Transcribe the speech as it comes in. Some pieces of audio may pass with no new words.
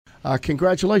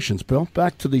Congratulations, Bill.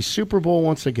 Back to the Super Bowl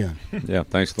once again. Yeah,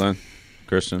 thanks, Glenn.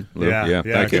 Christian, Lou. Yeah,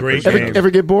 thank you. great game. Ever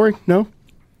get boring? No?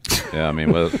 Yeah, I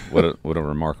mean, what a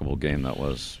remarkable game that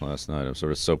was last night. I was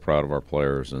sort of so proud of our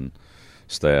players and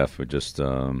staff. We just,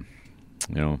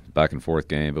 back and forth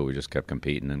game, but we just kept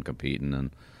competing, and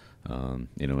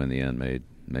in the end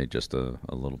made just a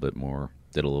little bit more,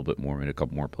 did a little bit more, made a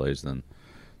couple more plays than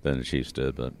the Chiefs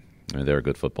did. But they're a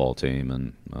good football team,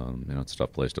 and it's a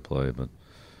tough place to play. But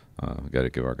we got to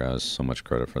give our guys so much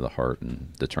credit for the heart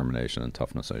and determination and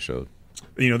toughness they showed.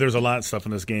 There's a lot of stuff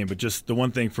in this game, but just the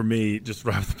one thing for me, just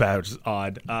right off the bat, which is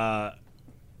odd.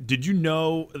 Did you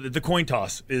know the coin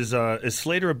toss is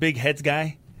Slater a big heads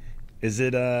guy? Is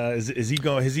it? Is he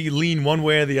going? Has he lean one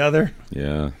way or the other?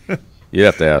 Yeah, you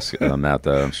have to ask Matt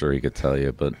that. I'm sure he could tell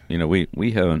you, but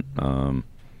we haven't.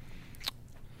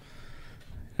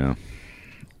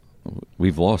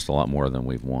 We've lost a lot more than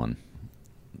we've won.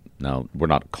 Now we're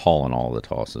not calling all the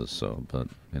tosses, but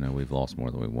we've lost more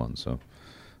than we won. So.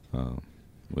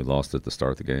 We lost at the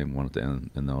start of the game, won at the end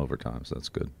in the overtime, so that's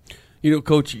good.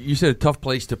 Coach, you said a tough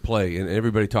place to play, and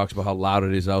everybody talks about how loud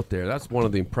it is out there. That's one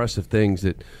of the impressive things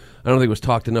that I don't think was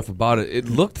talked enough about it. It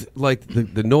looked like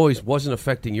the noise wasn't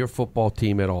affecting your football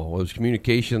team at all. It was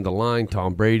communication, the line,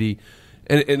 Tom Brady,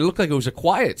 and it looked like it was a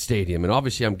quiet stadium, and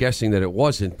obviously I'm guessing that it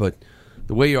wasn't, but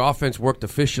the way your offense worked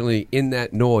efficiently in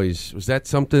that noise, was that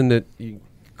something that you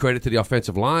credit to the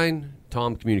offensive line,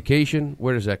 Tom communication?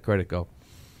 Where does that credit go?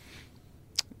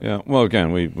 Yeah, well,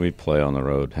 again, we play on the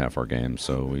road half our games,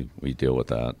 so we deal with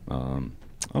that. I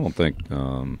don't think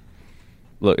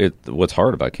what's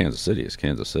hard about Kansas City is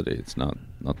Kansas City. It's not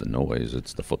the noise;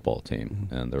 it's the football team,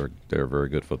 and they're a very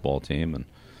good football team,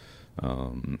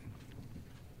 and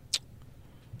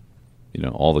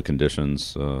all the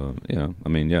conditions.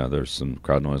 There's some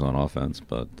crowd noise on offense,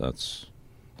 but that's,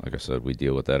 like I said, we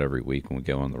deal with that every week when we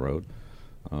go on the road.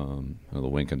 The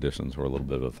wind conditions were a little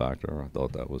bit of a factor. I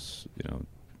thought that was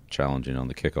challenging on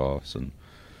the kickoffs and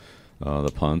the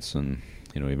punts, and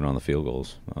even on the field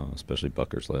goals, especially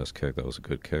Butker's last kick. That was a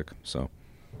good kick. So,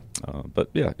 but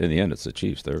yeah, in the end, it's the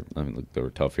Chiefs. They were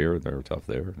tough here. They were tough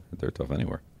there. They're tough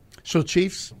anywhere. So,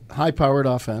 Chiefs, high-powered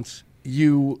offense.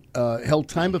 You held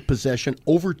time of possession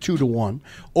over 2-1,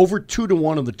 over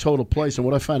 2-1 in the total plays. And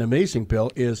what I find amazing,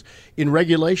 Bill, is in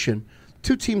regulation,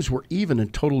 two teams were even in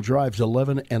total drives,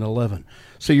 11 and 11.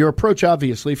 So your approach,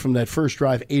 obviously, from that first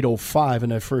drive, 8:05 in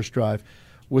that first drive,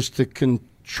 was to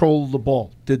control the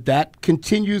ball. Did that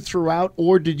continue throughout,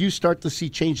 or did you start to see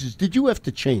changes? Did you have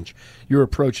to change your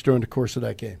approach during the course of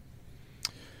that game?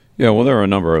 Yeah, well, there were a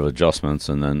number of adjustments,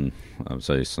 and then I would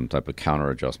say some type of counter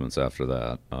adjustments after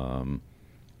that.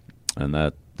 And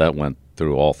that went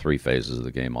through all three phases of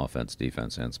the game: offense,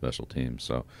 defense, and special teams.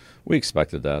 So we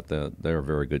expected that. They're a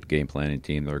very good game planning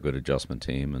team. They're a good adjustment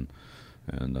team, and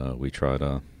we try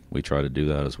to do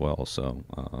that as well. So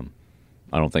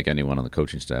I don't think anyone on the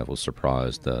coaching staff was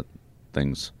surprised that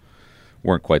things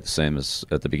weren't quite the same as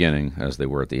at the beginning as they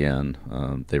were at the end.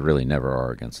 They really never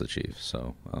are against the Chiefs.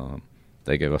 So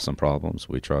they gave us some problems.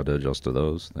 We tried to adjust to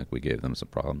those. I think we gave them some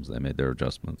problems. They made their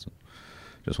adjustments.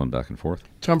 Just went back and forth.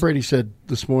 Tom Brady said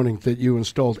this morning that you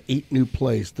installed 8 new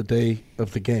plays the day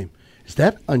of the game. Is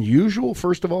that unusual,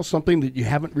 first of all, something that you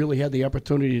haven't really had the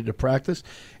opportunity to practice?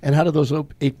 And how do those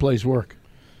 8 plays work?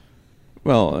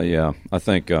 Well, yeah, I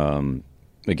think, again,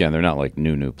 they're not like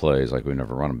new plays, like we've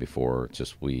never run them before. It's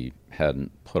just we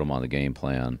hadn't put them on the game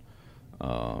plan.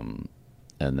 And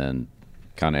then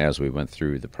kind of as we went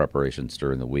through the preparations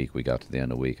during the week, we got to the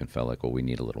end of the week and felt like, well, we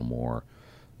need a little more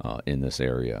in this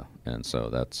area. And so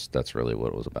that's really what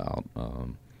it was about.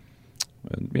 And,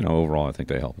 overall, I think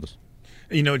they helped us.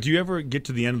 Do you ever get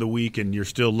to the end of the week and you're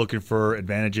still looking for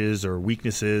advantages or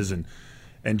weaknesses and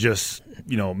just,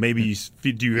 maybe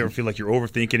do you ever feel like you're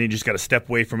overthinking it? You just got to step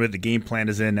away from it. The game plan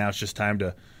is in. Now it's just time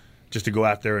to go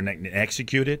out there and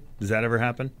execute it. Does that ever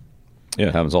happen? Yeah,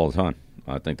 it happens all the time.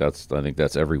 I think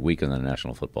that's every week in the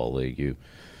National Football League.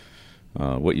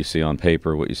 What you see on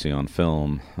paper, what you see on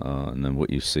film, and then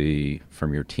what you see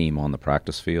from your team on the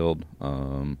practice field,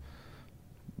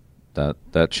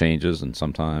 that changes, and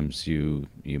sometimes you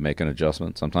make an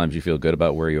adjustment. Sometimes you feel good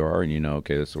about where you are, and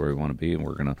okay, this is where we want to be, and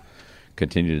we're going to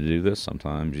continue to do this.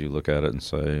 Sometimes you look at it and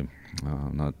say,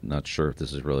 I'm not sure if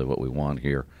this is really what we want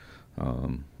here.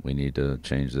 We need to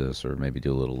change this, or maybe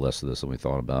do a little less of this than we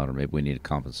thought about, or maybe we need a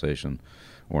compensation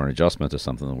or an adjustment to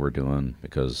something that we're doing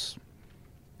because,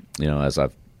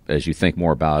 as you think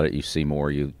more about it, you see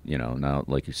more. Now,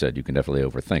 like you said, you can definitely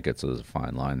overthink it, so there's a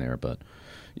fine line there. But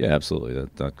yeah, absolutely,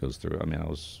 that goes through. I mean, I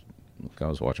was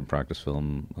watching practice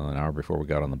film an hour before we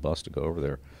got on the bus to go over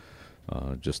there,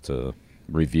 just to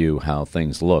review how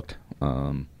things looked,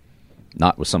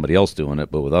 not with somebody else doing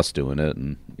it, but with us doing it,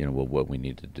 and what we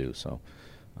need to do. So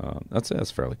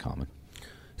that's fairly common.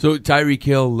 So Tyreek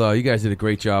Hill, you guys did a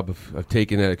great job of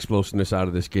taking that explosiveness out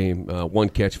of this game. 1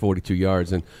 catch, 42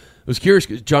 yards, and I was curious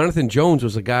because Jonathan Jones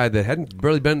was a guy that hadn't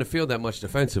really been in the field that much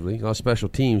defensively, a lot of special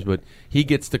teams, but he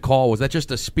gets the call. Was that just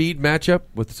a speed matchup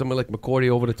with somebody like McCourty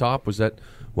over the top? Was that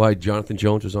why Jonathan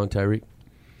Jones was on Tyreek?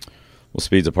 Well,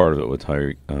 speed's a part of it with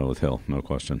Tyreek, with Hill, no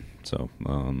question. So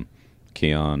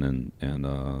Keon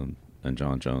and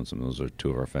John Jones, and those are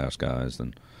two of our fast guys,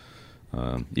 and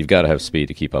you've got to have speed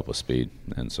to keep up with speed,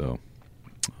 and so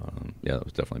that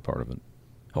was definitely part of it.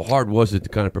 How hard was it to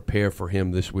kind of prepare for him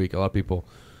this week? A lot of people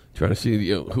trying to see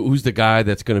who's the guy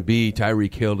that's going to be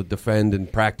Tyreek Hill to defend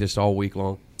and practice all week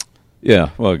long. Yeah,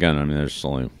 well, again, I mean, there's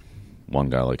only one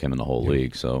guy like him in the whole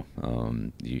league, so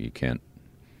you can't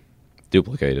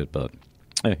duplicate it. But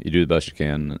hey, you do the best you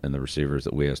can, and the receivers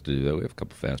that we have to do that. We have a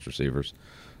couple fast receivers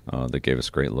that gave us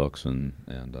great looks, and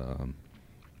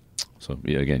so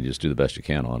again, you just do the best you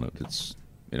can on it. It's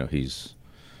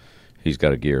he's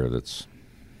got a gear that's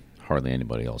hardly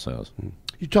anybody else has.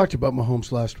 You talked about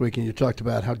Mahomes last week, and you talked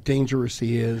about how dangerous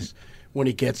he is when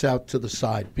he gets out to the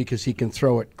side because he can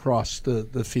throw it across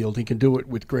the field. He can do it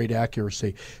with great accuracy.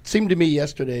 It seemed to me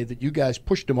yesterday that you guys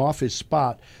pushed him off his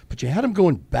spot, but you had him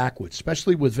going backwards,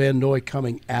 especially with Van Noy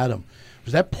coming at him.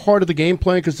 Was that part of the game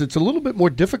plan? Because it's a little bit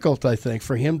more difficult, I think,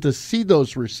 for him to see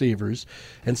those receivers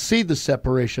and see the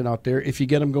separation out there if you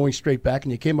get him going straight back,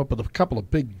 and you came up with a couple of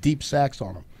big, deep sacks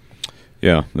on him.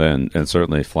 Yeah, and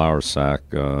certainly Flowers' sack,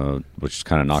 which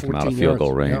kind of knocked him out of field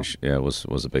goal range,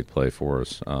 was a big play for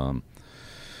us.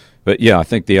 But yeah, I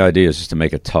think the idea is just to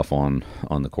make it tough on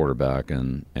the quarterback,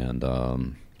 and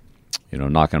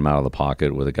knocking him out of the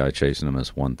pocket with a guy chasing him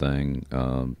is one thing.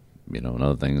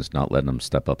 Another thing is not letting him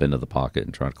step up into the pocket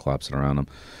and try to collapse it around him.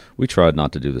 We tried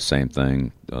not to do the same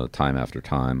thing time after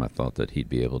time. I thought that he'd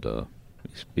be able to.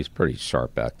 He's pretty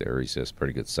sharp back there. He has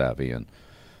pretty good savvy and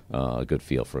a good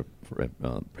feel for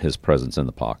his presence in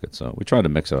the pocket. So we tried to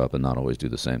mix it up and not always do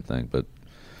the same thing, but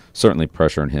certainly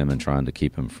pressuring him and trying to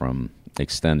keep him from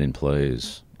extending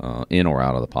plays in or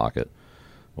out of the pocket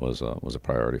was a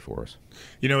priority for us.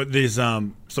 There's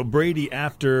so Brady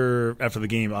after the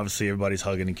game, obviously everybody's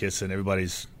hugging and kissing,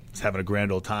 everybody's having a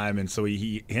grand old time, and so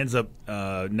he ends up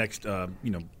next to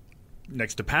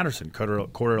Patterson,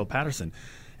 Cordell Patterson.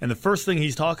 And the first thing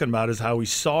he's talking about is how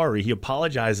he's sorry. He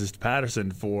apologizes to Patterson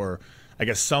for, I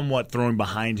guess, somewhat throwing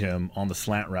behind him on the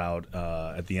slant route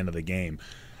at the end of the game.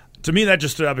 To me, that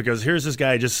just stood out because here's this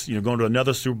guy just going to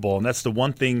another Super Bowl, and that's the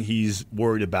one thing he's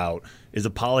worried about is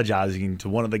apologizing to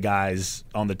one of the guys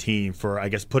on the team for, I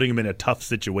guess, putting him in a tough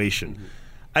situation.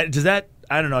 Mm-hmm. Does that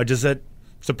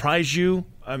surprise you?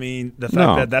 I mean, the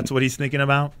fact that that's what he's thinking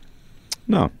about?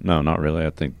 No, not really.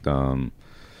 I think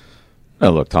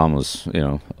look, Tom was,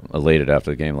 elated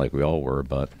after the game like we all were,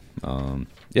 but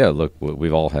look,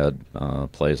 we've all had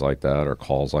plays like that or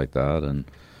calls like that, and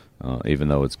even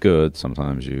though it's good,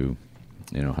 sometimes you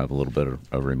have a little bit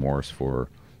of remorse for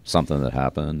something that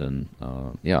happened, and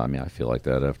I feel like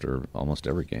that after almost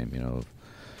every game,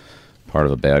 part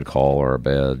of a bad call or a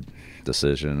bad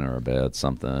decision or a bad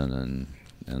something,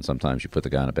 and sometimes you put the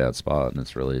guy in a bad spot, and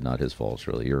it's really not his fault, it's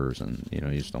really yours, and you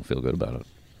just don't feel good about it.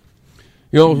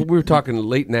 We were talking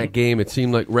late in that game. It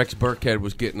seemed like Rex Burkhead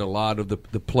was getting a lot of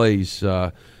the plays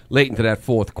late into that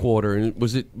fourth quarter. And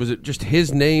was it just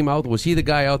his name out? Was he the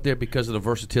guy out there because of the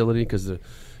versatility, because the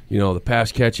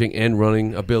pass catching and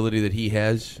running ability that he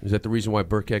has? Is that the reason why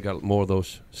Burkhead got more of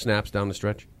those snaps down the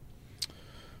stretch?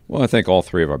 Well, I think all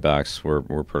three of our backs were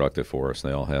productive for us.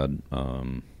 They all had a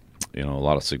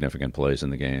lot of significant plays in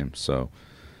the game. So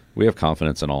we have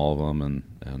confidence in all of them, and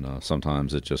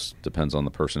sometimes it just depends on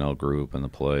the personnel group and the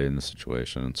play and the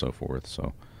situation and so forth.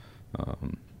 So,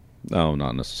 no,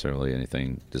 not necessarily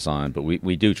anything designed, but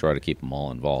we do try to keep them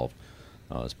all involved,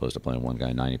 as opposed to playing one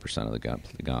guy 90% of the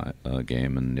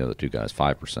game and the other two guys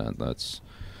 5%. That's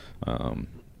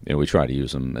we try to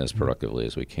use them as productively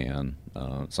as we can.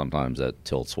 Sometimes that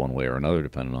tilts one way or another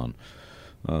depending on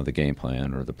the game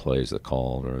plan or the plays that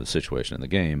called or the situation in the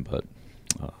game, but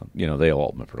they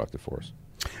all have been productive for us.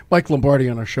 Mike Lombardi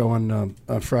on our show on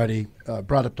Friday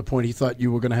brought up the point he thought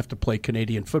you were going to have to play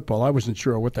Canadian football. I wasn't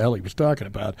sure what the hell he was talking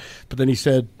about, but then he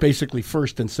said basically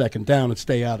first and second down and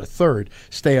stay out of third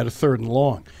and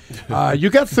long. You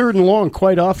got third and long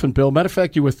quite often, Bill. Matter of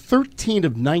fact, you were 13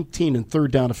 of 19 in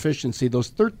third down efficiency. Those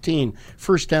 13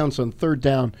 first downs on third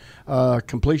down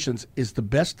completions is the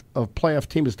best a playoff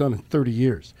team has done in 30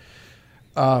 years.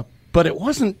 But it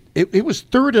wasn't. It was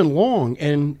 3rd and long,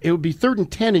 and it would be 3rd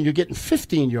and 10, and you're getting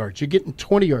 15 yards. You're getting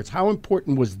 20 yards. How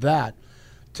important was that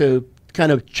to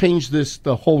kind of change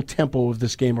the whole tempo of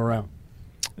this game around?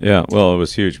 Yeah, well, it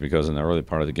was huge because in the early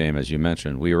part of the game, as you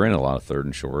mentioned, we were in a lot of 3rd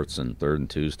and shorts and 3rd and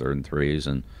 2s, 3rd and 3s,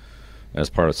 and as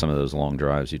part of some of those long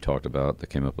drives you talked about that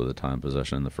came up with a time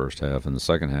possession in the first half. In the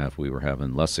second half, we were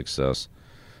having less success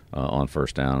on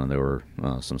first down, and there were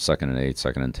some 2nd and 8,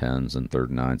 2nd and 10s, and 3rd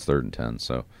and 9s, 3rd and 10s.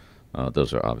 So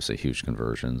those are obviously huge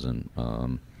conversions, and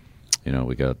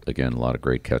we got again a lot of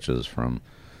great catches from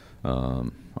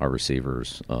our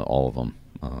receivers, all of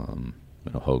them.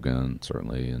 Hogan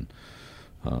certainly, and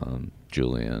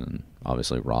Julian, and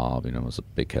obviously Rob. Was a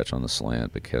big catch on the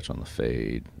slant, big catch on the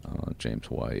fade. James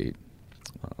White.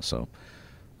 So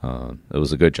it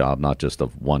was a good job, not just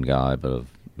of one guy, but of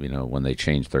when they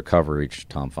changed their coverage,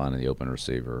 Tom finding the open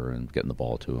receiver and getting the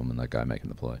ball to him, and that guy making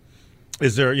the play.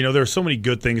 Is there, there are so many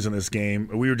good things in this game.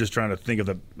 We were just trying to think of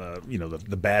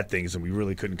the bad things, and we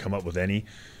really couldn't come up with any.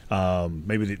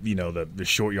 Maybe the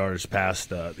short yardage pass,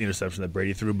 the interception that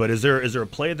Brady threw. But is there a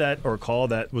play or a call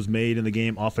that was made in the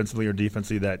game, offensively or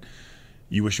defensively, that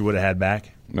you wish you would have had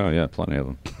back? Oh yeah, plenty of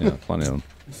them. Yeah, plenty of them.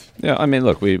 Yeah, I mean,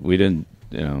 look, we didn't.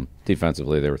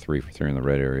 Defensively, they were 3 for 3 in the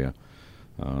red area.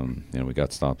 We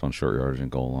got stopped on short yardage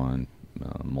and goal line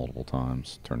multiple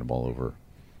times. Turned the ball over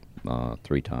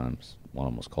 3 times. One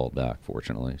of them was called back,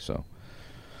 fortunately. So,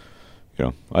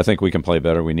 I think we can play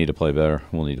better. We need to play better.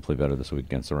 We'll need to play better this week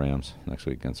against the Rams. Next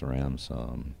week against the Rams.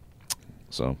 And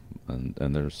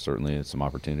there's certainly some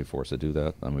opportunity for us to do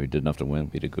that. I mean, we did enough to win.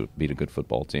 Beat a good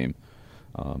football team.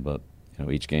 But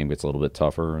each game gets a little bit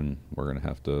tougher, and we're going to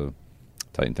have to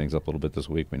tighten things up a little bit this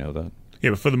week. We know that. Yeah,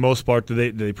 but for the most part,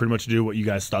 did they pretty much do what you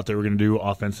guys thought they were going to do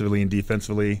offensively and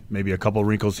defensively? Maybe a couple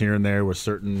wrinkles here and there with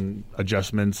certain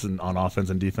adjustments on offense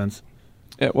and defense?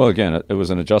 Yeah, well, again, it was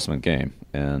an adjustment game,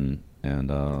 and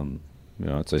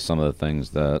I'd say some of the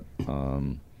things that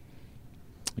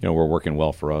were working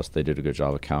well for us, they did a good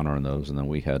job of countering those, and then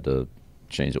we had to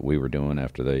change what we were doing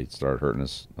after they started hurting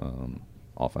us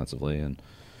offensively, and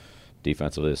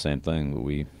defensively the same thing.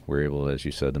 We were able, as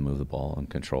you said, to move the ball and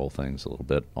control things a little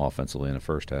bit offensively in the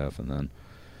first half, and then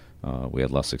we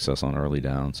had less success on early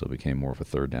down, so it became more of a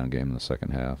 3rd down game in the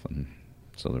second half, and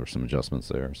so there were some adjustments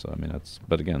there. So I mean, that's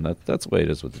the way it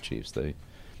is with the Chiefs.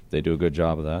 They do a good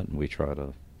job of that, and we try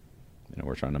to,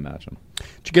 we're trying to match them.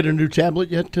 Did you get a new tablet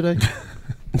yet today?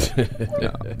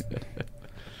 Yeah.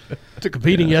 Took a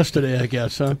beating yesterday, I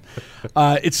guess, huh?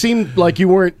 It seemed like you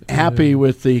weren't happy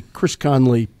with the Chris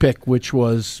Conley pick, which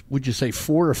was, would you say,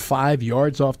 4 or 5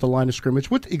 yards off the line of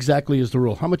scrimmage? What exactly is the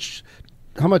rule? How much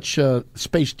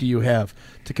space do you have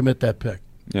to commit that pick?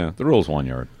 Yeah, the rule is 1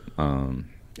 yard. And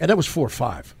that was 4 or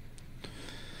 5.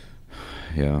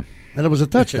 Yeah. And it was a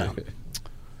touchdown.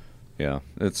 Yeah,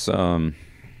 it's yeah.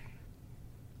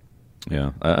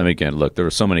 I mean, again, look, there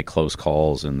were so many close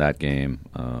calls in that game.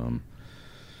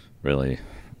 Really,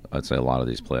 I'd say a lot of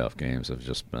these playoff games have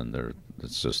just been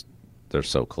they're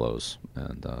so close,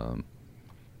 and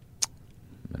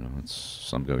it's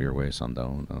some go your way, some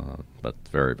don't. But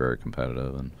very, very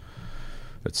competitive, and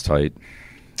it's tight.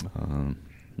 I'll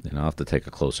have to take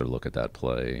a closer look at that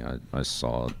play. I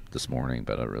saw it this morning,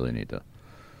 but I really need to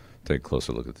take a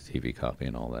closer look at the TV copy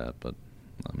and all that. But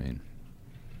I mean,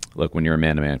 look, when you're in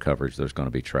man-to-man coverage, there's going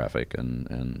to be traffic,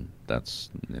 and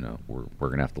that's we're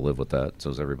going to have to live with that.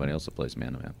 So is everybody else that plays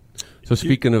man-to-man. So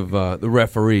speaking of the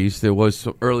referees, there was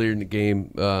earlier in the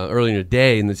game, earlier in the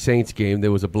day in the Saints game,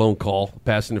 there was a blown call,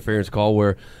 pass interference call,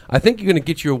 where I think you're going to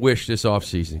get your wish this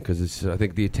offseason because I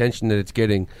think the attention that it's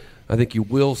getting, I think you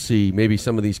will see maybe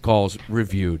some of these calls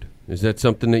reviewed. Is that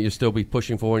something that you'll still be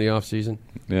pushing for in the offseason?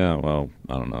 Yeah, well,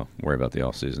 I don't know. I'm worried about the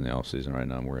offseason right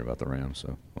now. I'm worried about the Rams,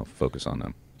 so I'll focus on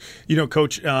them.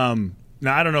 Coach, now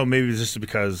I don't know, maybe it's just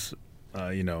because,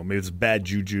 maybe it's bad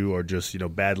juju or just,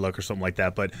 bad luck or something like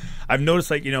that. But I've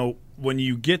noticed, when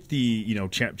you get the,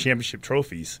 championship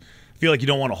trophies, I feel like you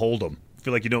don't want to hold them. I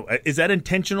feel like is that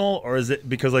intentional, or is it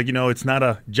because, it's not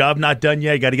a job not done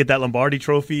yet? You got to get that Lombardi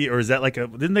trophy, or is that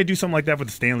didn't they do something like that with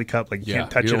the Stanley Cup? Like you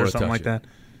can't touch it or something like that?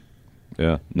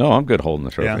 Yeah. No, I'm good holding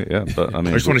the trophy. Yeah. But I mean,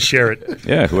 I just want to share it.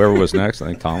 Yeah. Whoever was next, I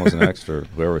think Tom was next, or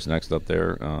whoever was next up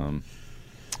there,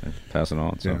 pass it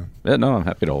on. So yeah, no, I'm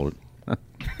happy to hold it.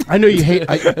 I know you hate.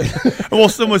 Well,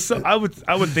 I would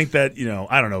think that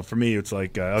I don't know. For me, it's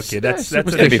like okay, that's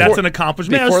an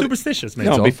accomplishment. Yeah, superstitious, man.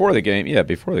 No, before the game,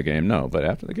 no, but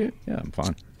after the game, yeah, I'm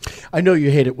fine. I know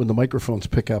you hate it when the microphones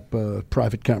pick up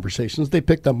private conversations. They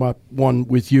picked them up one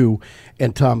with you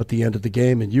and Tom at the end of the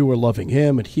game, and you were loving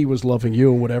him, and he was loving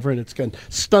you, and whatever. And it's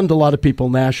stunned a lot of people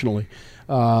nationally.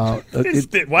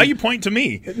 Why are you pointing to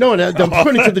me? No, I'm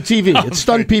pointing to the TV. It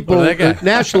stunned people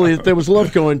nationally that there was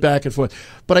love going back and forth.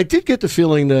 But I did get the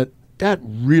feeling that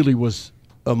really was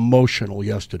emotional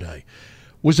yesterday.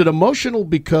 Was it emotional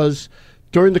because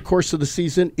during the course of the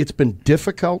season it's been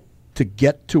difficult to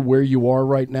get to where you are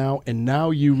right now, and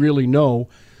now you really know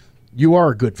you are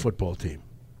a good football team?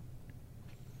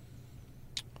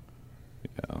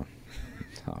 Yeah,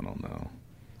 I don't know.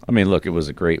 I mean, look, it was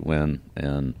a great win,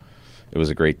 and it was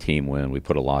a great team win. We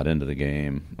put a lot into the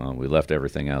game. We left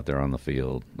everything out there on the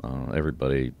field.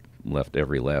 Everybody left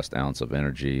every last ounce of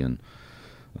energy and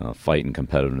fight and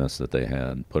competitiveness that they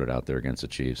had, put it out there against the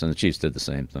Chiefs. And the Chiefs did the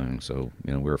same thing. So,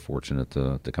 we were fortunate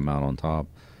to come out on top.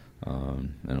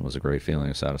 And it was a great feeling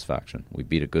of satisfaction. We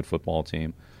beat a good football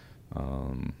team,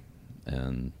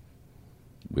 and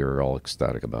we were all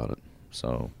ecstatic about it.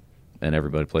 So, and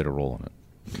everybody played a role in it.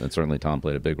 And certainly Tom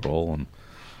played a big role. And,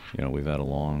 we've had a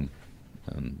long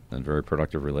and very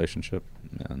productive relationship,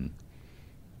 and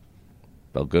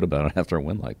felt good about it after a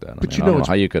win like that. I don't know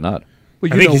how you could not.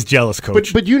 Well, I think he's jealous,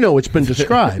 Coach. But it's been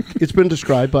described. It's been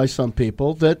described by some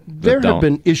people that there have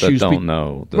been issues. That don't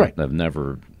know. That right. Have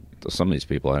never. Some of these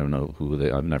people, I don't know who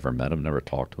they. I've never met them, never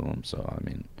talked to them. So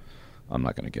I'm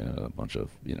not going to get into a bunch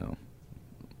of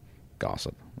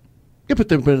gossip. Yeah, but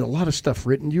there's been a lot of stuff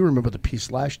written. You remember the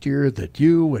piece last year that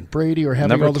you and Brady are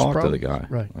having all this problem? Never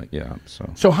talked to the guy. Right. Yeah.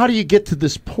 So how do you get to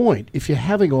this point if you're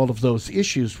having all of those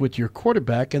issues with your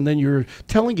quarterback, and then you're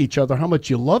telling each other how much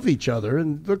you love each other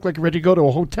and look like you're ready to go to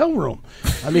a hotel room?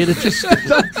 I mean, it's just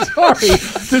I'm sorry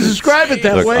to describe it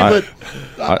that way, but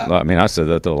I said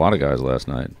that to a lot of guys last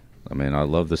night. I mean, I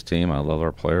love this team. I love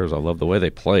our players. I love the way they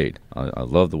played. I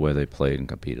love the way they played and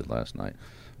competed last night.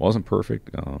 Wasn't perfect,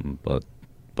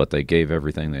 but they gave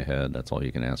everything they had. That's all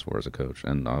you can ask for as a coach.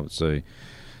 And I would say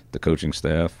the coaching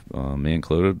staff, me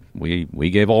included, we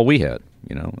gave all we had,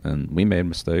 and we made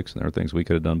mistakes, and there are things we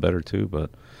could have done better too, but,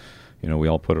 we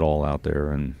all put it all out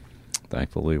there, and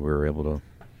thankfully we were able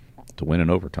to win in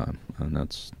overtime. And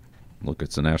it's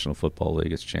the National Football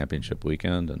League. It's championship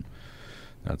weekend, and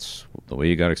that's the way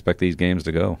you got to expect these games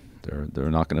to go. They're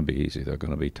not going to be easy. They're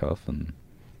going to be tough, and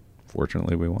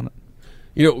fortunately we won it.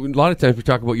 A lot of times we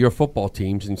talk about your football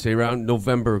teams and say around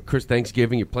November,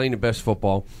 Thanksgiving, you're playing the best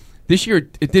football. This year,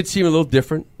 it did seem a little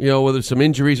different. Whether some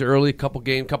injuries early, a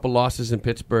couple losses in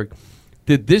Pittsburgh.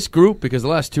 Did this group, because the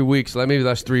last 2 weeks, maybe the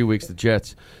last 3 weeks, the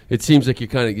Jets, it seems like you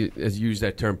kind of, as you use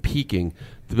that term, peaking.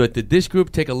 But did this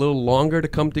group take a little longer to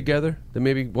come together than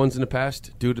maybe ones in the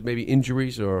past due to maybe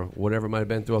injuries or whatever it might have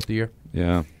been throughout the year?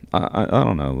 Yeah, I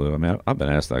don't know, Lou. I mean, I've been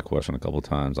asked that question a couple of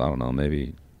times. I don't know,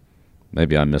 maybe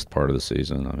I missed part of the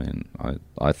season. I mean,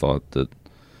 I thought that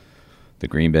the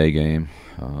Green Bay game,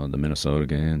 the Minnesota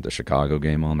game, the Chicago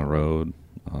game on the road,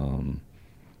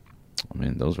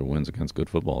 those are wins against good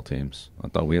football teams. I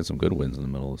thought we had some good wins in the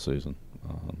middle of the season.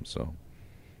 So,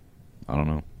 I don't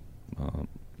know.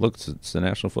 Look, it's the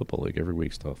National Football League. Every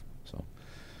week's tough. So,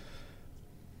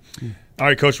 all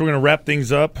right, Coach, we're going to wrap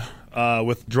things up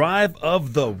with Drive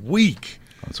of the Week.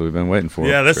 That's what we've been waiting for.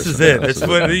 Yeah, this is it. It's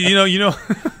what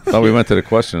Thought we went to the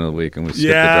question of the week and we skipped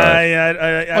the drive.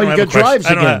 Yeah, I don't have a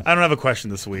question. I don't have a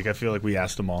question this week. I feel like we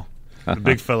asked them all. The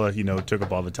big fella, took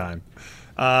up all the time.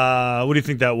 What do you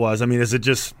think that was? I mean, is it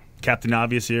just Captain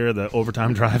Obvious here, the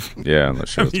overtime drive? Yeah,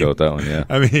 let's go with that one. Yeah.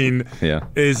 I mean, yeah.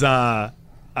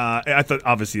 I thought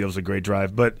obviously that was a great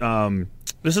drive, but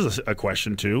this is a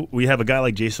question too. We have a guy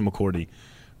like Jason McCourty.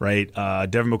 Right,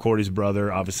 Devin McCourty's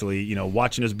brother, obviously,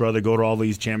 watching his brother go to all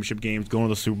these championship games, going to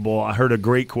the Super Bowl. I heard a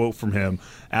great quote from him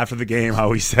after the game,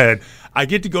 how he said, "I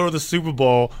get to go to the Super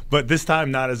Bowl, but this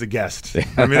time not as a guest."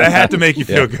 I mean, that had to make you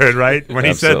feel good, right? When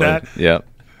he said that. Yeah.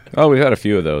 Oh, we've had a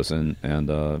few of those, and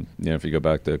if you go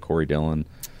back to Corey Dillon,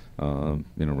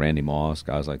 Randy Moss,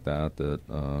 guys like that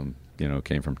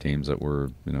came from teams that were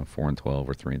 4-12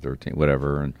 or 3-13,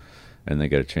 whatever, and they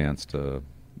get a chance to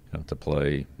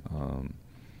play.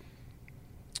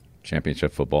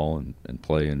 Championship football and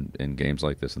play in games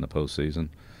like this in the postseason.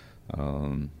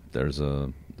 There's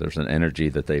an energy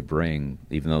that they bring,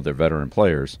 even though they're veteran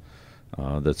players.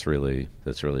 That's really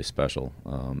special.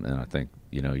 And I think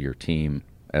your team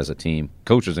as a team,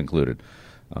 coaches included,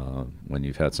 when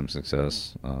you've had some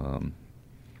success, I don't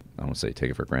want to say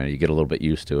take it for granted. You get a little bit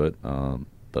used to it,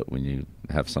 but when you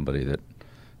have somebody that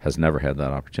has never had that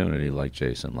opportunity, like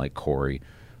Jason, like Corey,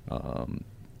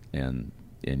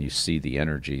 and you see the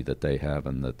energy that they have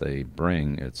and that they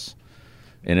bring, it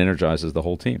energizes the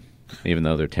whole team. Even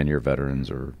though they're 10-year veterans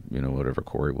or whatever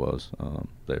Corey was,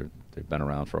 they've been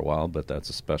around for a while. But that's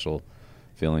a special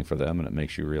feeling for them, and it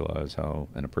makes you realize how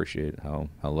and appreciate how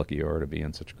lucky you are to be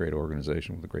in such a great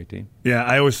organization with a great team. Yeah,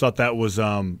 I always thought that was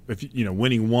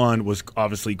winning one was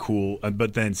obviously cool,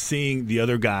 but then seeing the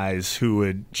other guys who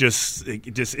would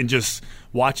just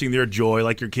watching their joy,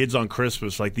 like your kids on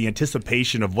Christmas, like the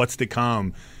anticipation of what's to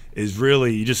come is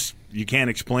really you can't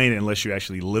explain it unless you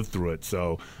actually live through it.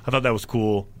 So I thought that was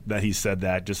cool that he said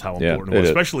that, just how important it was,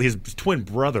 especially his twin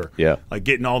brother. Yeah, like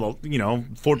getting all the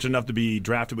fortunate enough to be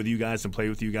drafted with you guys and play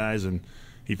with you guys, and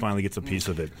he finally gets a piece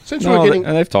of it. Since we're getting,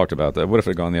 and they've talked about that. What if it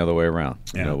had gone the other way around?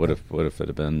 Yeah. What if it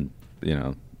had been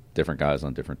different guys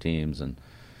on different teams, and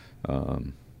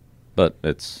but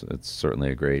it's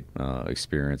certainly a great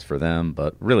experience for them,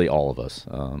 but really all of us.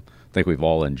 I think we've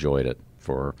all enjoyed it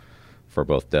for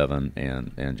both Devin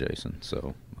and Jason.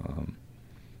 So,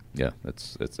 it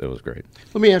was great.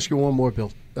 Let me ask you one more,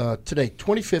 Bill. Today,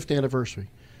 25th anniversary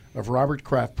of Robert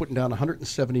Kraft putting down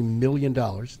 $170 million.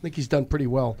 I think he's done pretty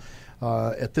well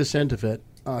at this end of it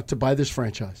to buy this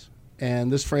franchise. And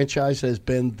this franchise has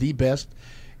been the best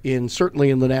certainly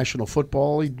in the National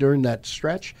Football League during that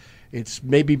stretch. It's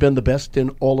maybe been the best in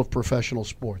all of professional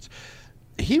sports.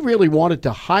 He really wanted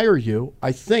to hire you,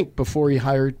 I think, before he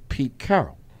hired Pete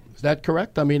Carroll. Is that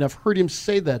correct? I mean, I've heard him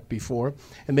say that before,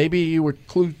 and maybe you were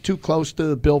too close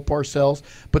to Bill Parcells,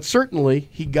 but certainly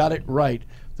he got it right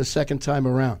the second time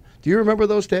around. Do you remember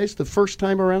those days, the first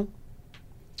time around?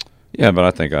 Yeah, but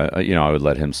I think I would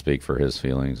let him speak for his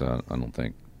feelings. I don't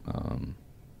think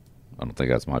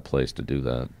that's my place to do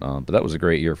that. But that was a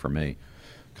great year for me,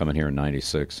 coming here in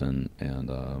 '96, and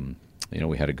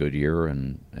we had a good year,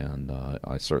 and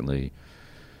I certainly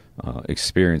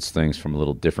experienced things from a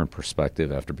little different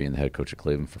perspective after being the head coach of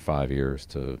Cleveland for 5 years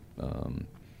to,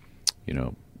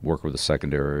 work with the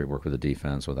secondary, work with the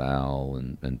defense with Al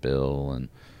and Bill, and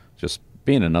just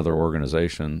being another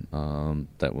organization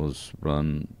that was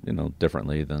run,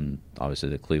 differently than obviously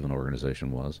the Cleveland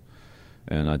organization was.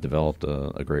 And I developed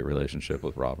a great relationship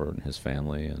with Robert and his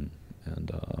family, and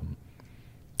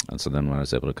so then when I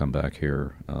was able to come back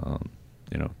here,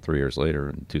 3 years later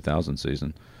in 2000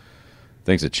 season,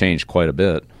 things had changed quite a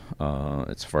bit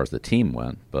as far as the team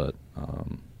went, but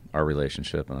our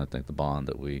relationship and I think the bond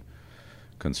that we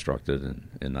constructed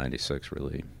in '96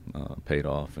 really paid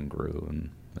off and grew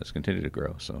and has continued to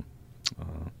grow. So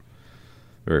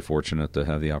very fortunate to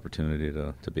have the opportunity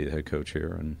to be the head coach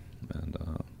here and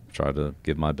try to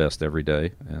give my best every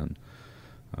day. And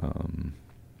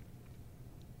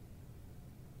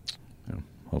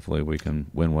hopefully we can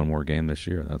win one more game this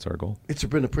year. That's our goal. It's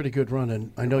been a pretty good run,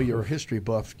 and I know you're a history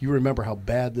buff. You remember how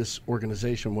bad this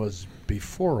organization was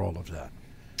before all of that.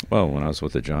 Well, when I was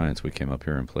with the Giants, we came up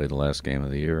here and played the last game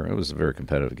of the year. It was a very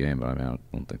competitive game, but I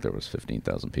don't think there was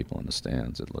 15,000 people in the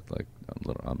stands. It looked like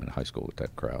I'm in high school with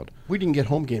that crowd. We didn't get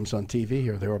home games on TV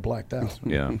here. They were blacked out.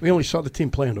 Yeah. We only saw the team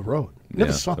play on the road.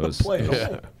 Never saw them play at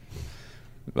home.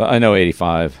 I know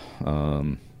 85.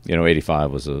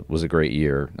 85 was a great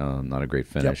year. Not a great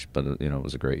finish, but it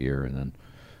was a great year. And then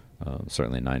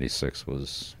certainly 96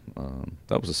 was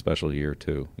that was a special year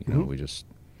too. We just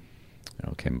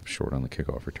came up short on the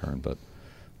kickoff return, but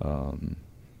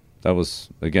that was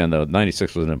again though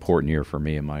 96 was an important year for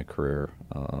me in my career,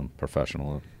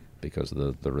 professional, because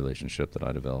of the relationship that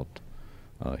I developed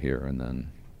here, and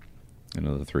then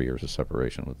the 3 years of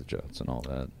separation with the Jets and all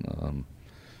that.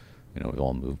 We've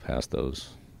all moved past those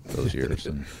years,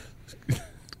 and it's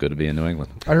good to be in New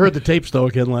England. I heard the tapes though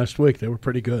again last week. They were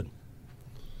pretty good.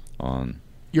 On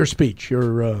your speech,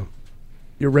 your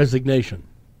resignation.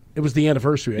 It was the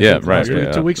anniversary. I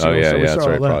think, 2 weeks ago. Yeah, so that's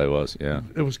right. It probably was. Yeah,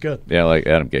 it was good. Yeah, like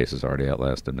Adam Gase has already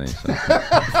outlasted me. So.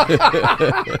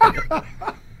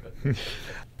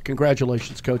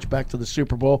 Congratulations, Coach. Back to the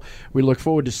Super Bowl. We look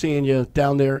forward to seeing you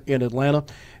down there in Atlanta,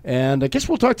 and I guess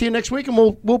we'll talk to you next week, and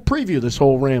we'll preview this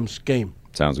whole Rams game.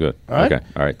 Sounds good. All right. Okay.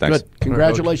 All right. Thanks. Good.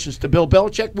 Congratulations to Bill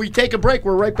Belichick. We take a break.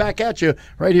 We're right back at you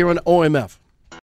right here on OMF.